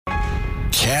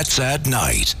Cats at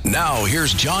Night. Now,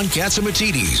 here's John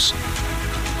Catsimatidis.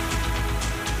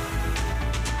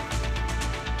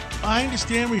 I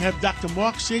understand we have Dr.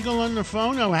 Marc Siegel on the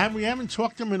phone. We haven't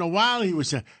talked to him in a while.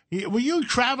 Were you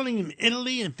traveling in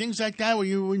Italy and things like that? Were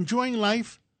you enjoying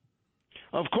life?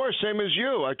 Of course, same as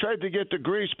you. I tried to get to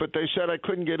Greece, but they said I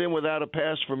couldn't get in without a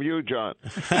pass from you, John.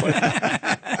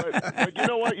 But you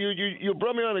know what? You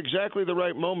brought me on exactly the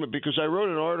right moment, because I wrote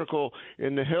an article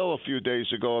in The Hill a few days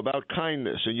ago about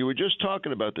kindness, and you were just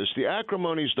talking about this. The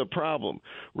acrimony is the problem,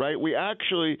 right?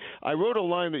 I wrote a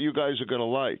line that you guys are going to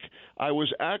like. I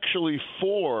was actually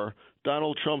for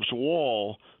Donald Trump's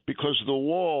wall, because the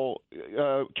wall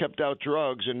kept out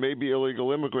drugs and maybe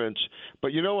illegal immigrants.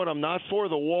 But you know what I'm not for?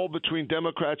 The wall between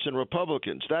Democrats and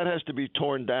Republicans. That has to be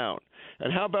torn down.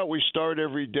 And how about we start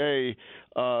every day,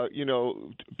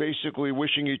 basically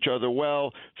wishing each other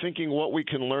well, thinking what we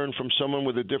can learn from someone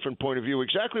with a different point of view.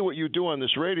 Exactly what you do on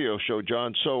this radio show,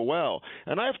 John, so well.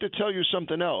 And I have to tell you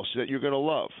something else that you're going to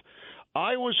love.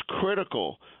 I was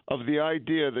critical of the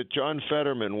idea that John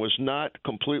Fetterman was not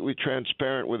completely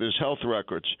transparent with his health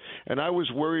records, and I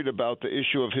was worried about the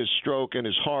issue of his stroke and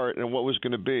his heart and what was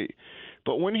going to be.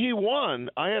 But when he won,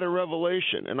 I had a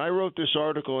revelation, and I wrote this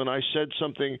article, and I said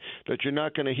something that you're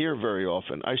not going to hear very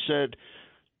often. I said,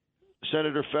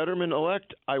 Senator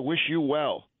Fetterman-elect, I wish you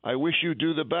well. I wish you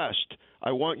do the best.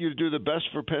 I want you to do the best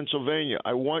for Pennsylvania.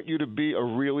 I want you to be a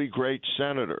really great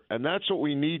senator, and that's what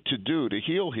we need to do to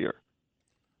heal here.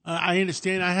 I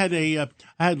understand. I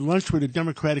had lunch with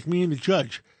me and the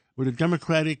judge, with a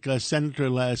Democratic senator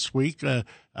last week,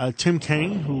 Tim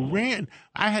Kaine, who ran.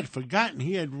 I had forgotten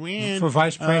he had ran for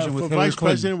vice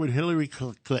president with Hillary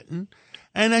Clinton.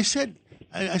 And I said,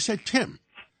 Tim,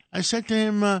 I said to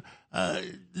him,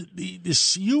 the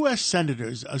U.S.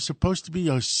 senators are supposed to be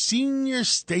a senior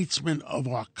statesman of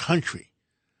our country.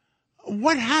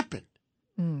 What happened?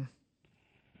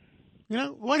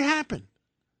 What happened?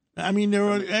 I mean,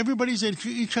 everybody's at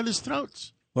each other's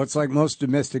throats. Well, it's like most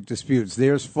domestic disputes.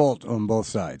 There's fault on both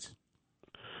sides.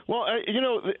 Well,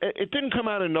 it didn't come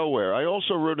out of nowhere. I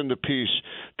also wrote in the piece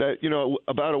that,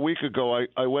 about a week ago,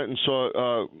 I went and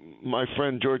saw my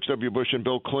friend George W. Bush and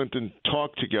Bill Clinton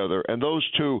talk together, and those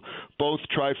two both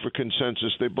tried for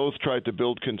consensus. They both tried to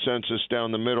build consensus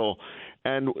down the middle,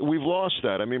 and we've lost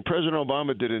that. I mean, President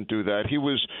Obama didn't do that. He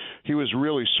was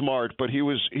really smart, but he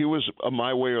was a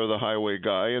my way or the highway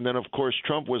guy. And then, of course,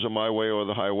 Trump was a my way or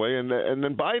the highway, and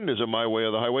then Biden is a my way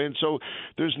or the highway. And so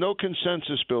there's no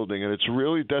consensus building, and it's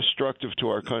really destructive to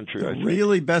our country. I think.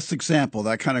 Really best example,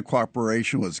 that kind of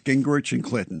cooperation was Gingrich and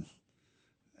Clinton.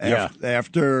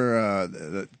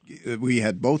 After we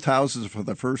had both houses for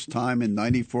the first time in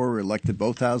 '94, we elected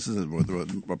both houses with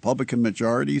Republican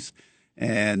majorities.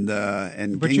 And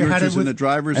Gingrich was in the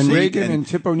driver's seat. Reagan and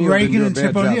Tip O'Neill.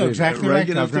 Exactly right.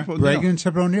 Reagan and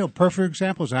Tip O'Neill, perfect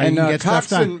examples. And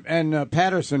Cox and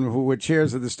Patterson, who were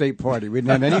chairs of the state party. We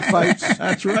didn't have any fights.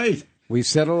 That's right. We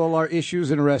settled all our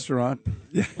issues in a restaurant.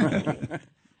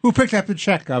 Who picked up the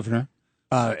check, Governor?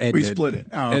 We split it.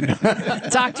 Oh.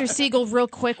 Dr. Siegel, real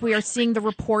quick, we are seeing the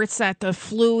reports that the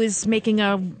flu is making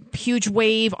a huge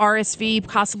wave, RSV,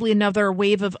 possibly another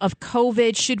wave of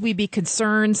COVID. Should we be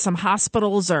concerned? Some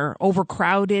hospitals are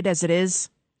overcrowded as it is.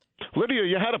 Lydia,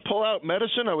 you had to pull out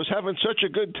medicine? I was having such a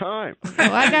good time.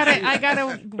 Well, I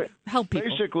gotta help people.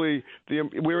 Basically,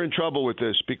 we're in trouble with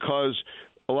this because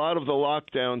a lot of the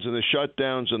lockdowns and the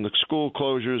shutdowns and the school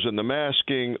closures and the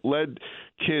masking led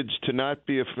kids to not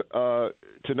see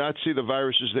the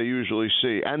viruses they usually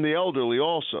see, and the elderly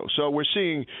also. So we're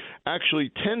seeing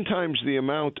actually 10 times the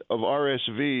amount of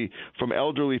RSV from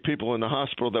elderly people in the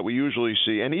hospital that we usually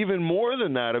see, and even more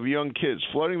than that of young kids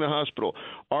flooding the hospital.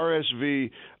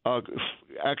 RSV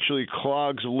actually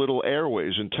clogs little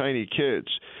airways in tiny kids.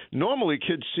 Normally,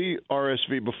 kids see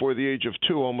RSV before the age of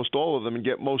 2, almost all of them, and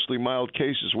get mostly mild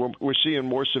cases. We're seeing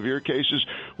more severe cases.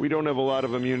 We don't have a lot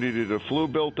of immunity to the flu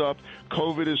built up.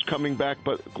 COVID is coming back,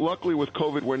 but luckily with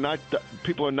COVID,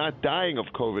 people are not dying of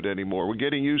COVID anymore. We're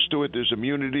getting used to it. There's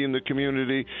immunity in the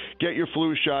community. Get your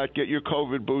flu shot, get your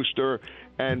COVID booster,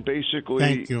 and basically,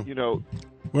 Thank you.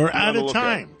 We're out of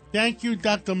time. Thank you,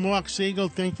 Dr. Marc Siegel.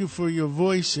 Thank you for your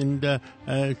voice and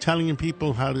telling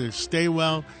people how to stay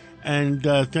well. And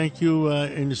thank you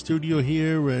in the studio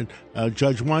here,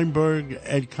 Judge Weinberg,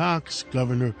 Ed Cox,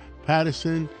 Governor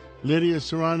Patterson, Lydia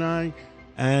Serrani,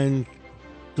 and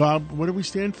God, what do we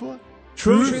stand for?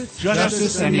 Truth,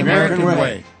 justice, and the American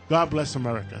way. God bless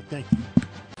America. Thank you.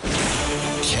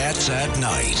 Cats at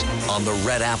Night on the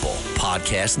Red Apple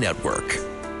Podcast Network.